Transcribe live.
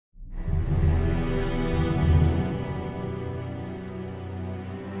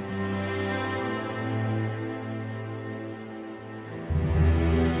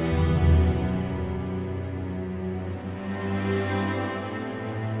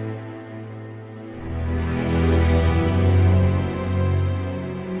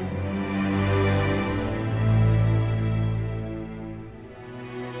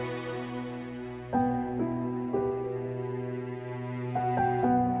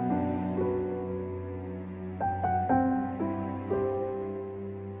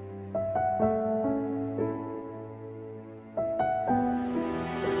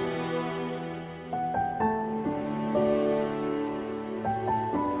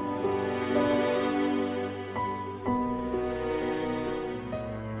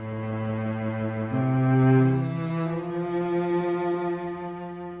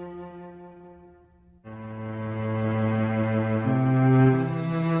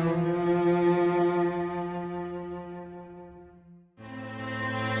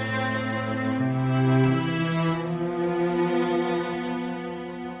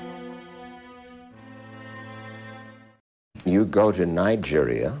go to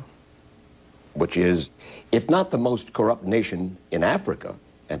Nigeria, which is, if not the most corrupt nation in Africa,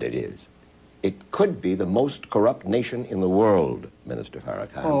 and it is, it could be the most corrupt nation in the world, Minister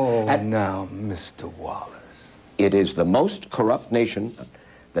Farrakhan. Oh, now, Mr. Wallace. It is the most corrupt nation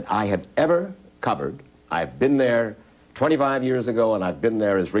that I have ever covered. I've been there 25 years ago, and I've been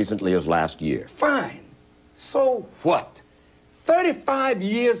there as recently as last year. Fine. So what? 35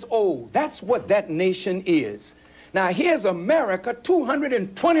 years old. That's what that nation is. Now, here's America,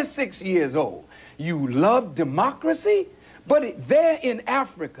 226 years old. You love democracy? But there in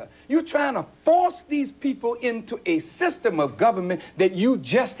Africa, you're trying to force these people into a system of government that you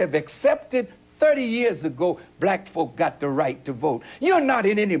just have accepted. 30 years ago, black folk got the right to vote. You're not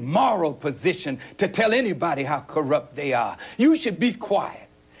in any moral position to tell anybody how corrupt they are. You should be quiet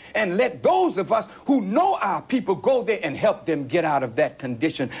and let those of us who know our people go there and help them get out of that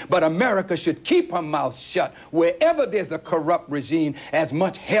condition. But America should keep her mouth shut wherever there's a corrupt regime, as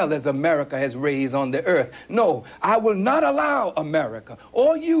much hell as America has raised on the earth. No, I will not allow America,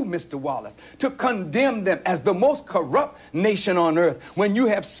 or you, Mr. Wallace, to condemn them as the most corrupt nation on earth when you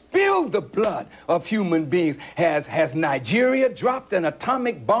have spilled the blood of human beings. Has Nigeria dropped an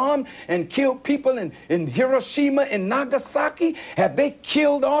atomic bomb and killed people in Hiroshima and Nagasaki? Have they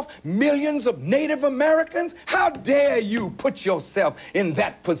killed off millions of Native Americans? How dare you put yourself in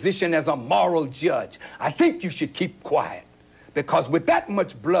that position as a moral judge? I think you should keep quiet, because with that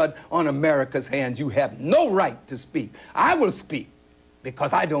much blood on America's hands, you have no right to speak. I will speak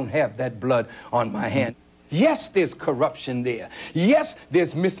because I don't have that blood on my hand. Yes, there's corruption there. Yes,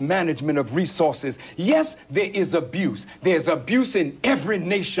 there's mismanagement of resources. Yes, there is abuse. There's abuse in every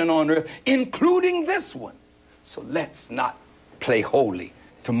nation on earth, including this one. So let's not play holy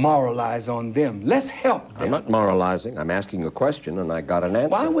to moralize on them. Let's help them. I'm not moralizing. I'm asking a question, and I got an answer.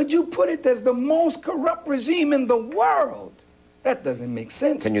 Why would you put it as the most corrupt regime in the world? That doesn't make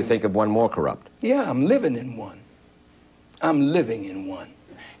sense. Can you think of one more corrupt? Yeah, I'm living in one. I'm living in one.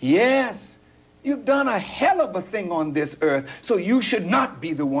 Yes, you've done a hell of a thing on this earth, so you should not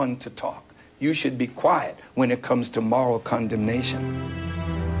be the one to talk. You should be quiet when it comes to moral condemnation,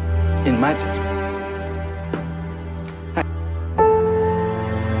 in my judgment.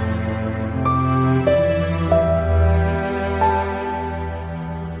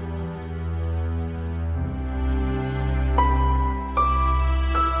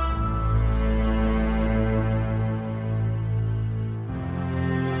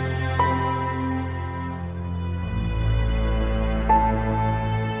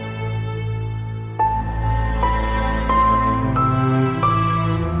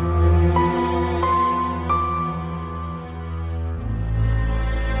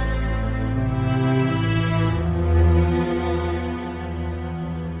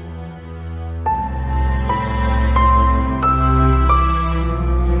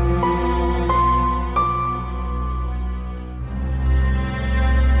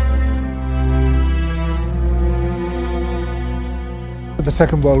 The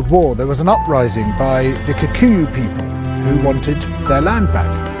Second World War, there was an uprising by the Kikuyu people who wanted their land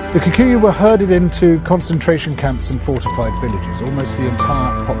back. The Kikuyu were herded into concentration camps and fortified villages, almost the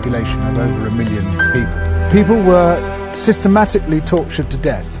entire population of over 1 million people. People were systematically tortured to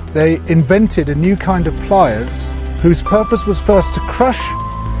death. They invented a new kind of pliers whose purpose was first to crush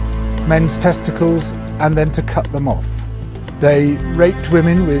men's testicles and then to cut them off. They raped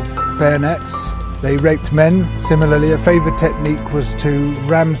women with bayonets. They raped men. Similarly, a favourite technique was to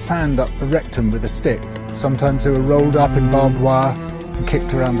ram sand up the rectum with a stick. Sometimes they were rolled up in barbed wire and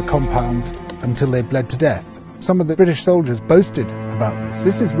kicked around the compound until they bled to death. Some of the British soldiers boasted about this.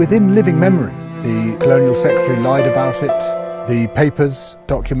 This is within living memory. The colonial secretary lied about it. The papers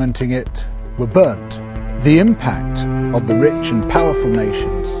documenting it were burnt. The impact of the rich and powerful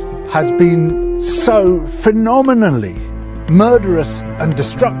nations has been so phenomenally murderous and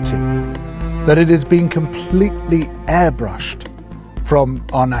destructive that it has been completely airbrushed from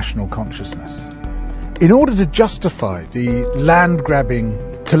our national consciousness. In order to justify the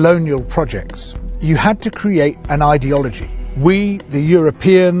land-grabbing colonial projects, you had to create an ideology. We, the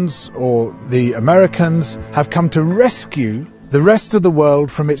Europeans or the Americans, have come to rescue the rest of the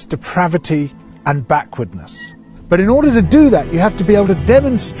world from its depravity and backwardness. But in order to do that, you have to be able to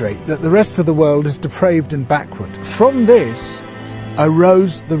demonstrate that the rest of the world is depraved and backward. From this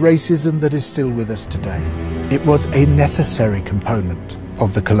arose the racism that is still with us today. It was a necessary component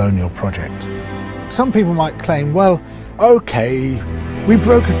of the colonial project. Some people might claim, well, okay, we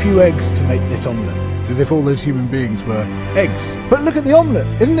broke a few eggs to make this omelette. It's as if all those human beings were eggs. But look at the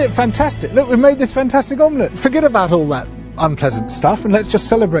omelette. Isn't it fantastic? Look, we made this fantastic omelette. Forget about all that unpleasant stuff and let's just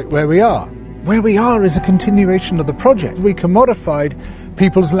celebrate where we are. where we are is a continuation of the project. We commodified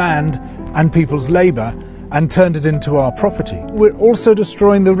people's land and people's labour and turned it into our property. We're also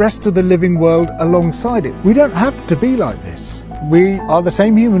destroying the rest of the living world alongside it. We don't have to be like this. We are the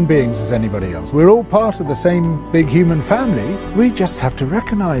same human beings as anybody else. We're all part of the same big human family. We just have to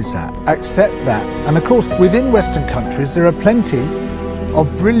recognise that, accept that. And of course, within Western countries, there are plenty of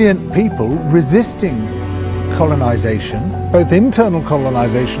brilliant people resisting colonisation, both internal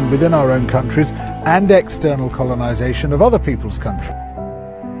colonisation within our own countries and external colonisation of other people's countries.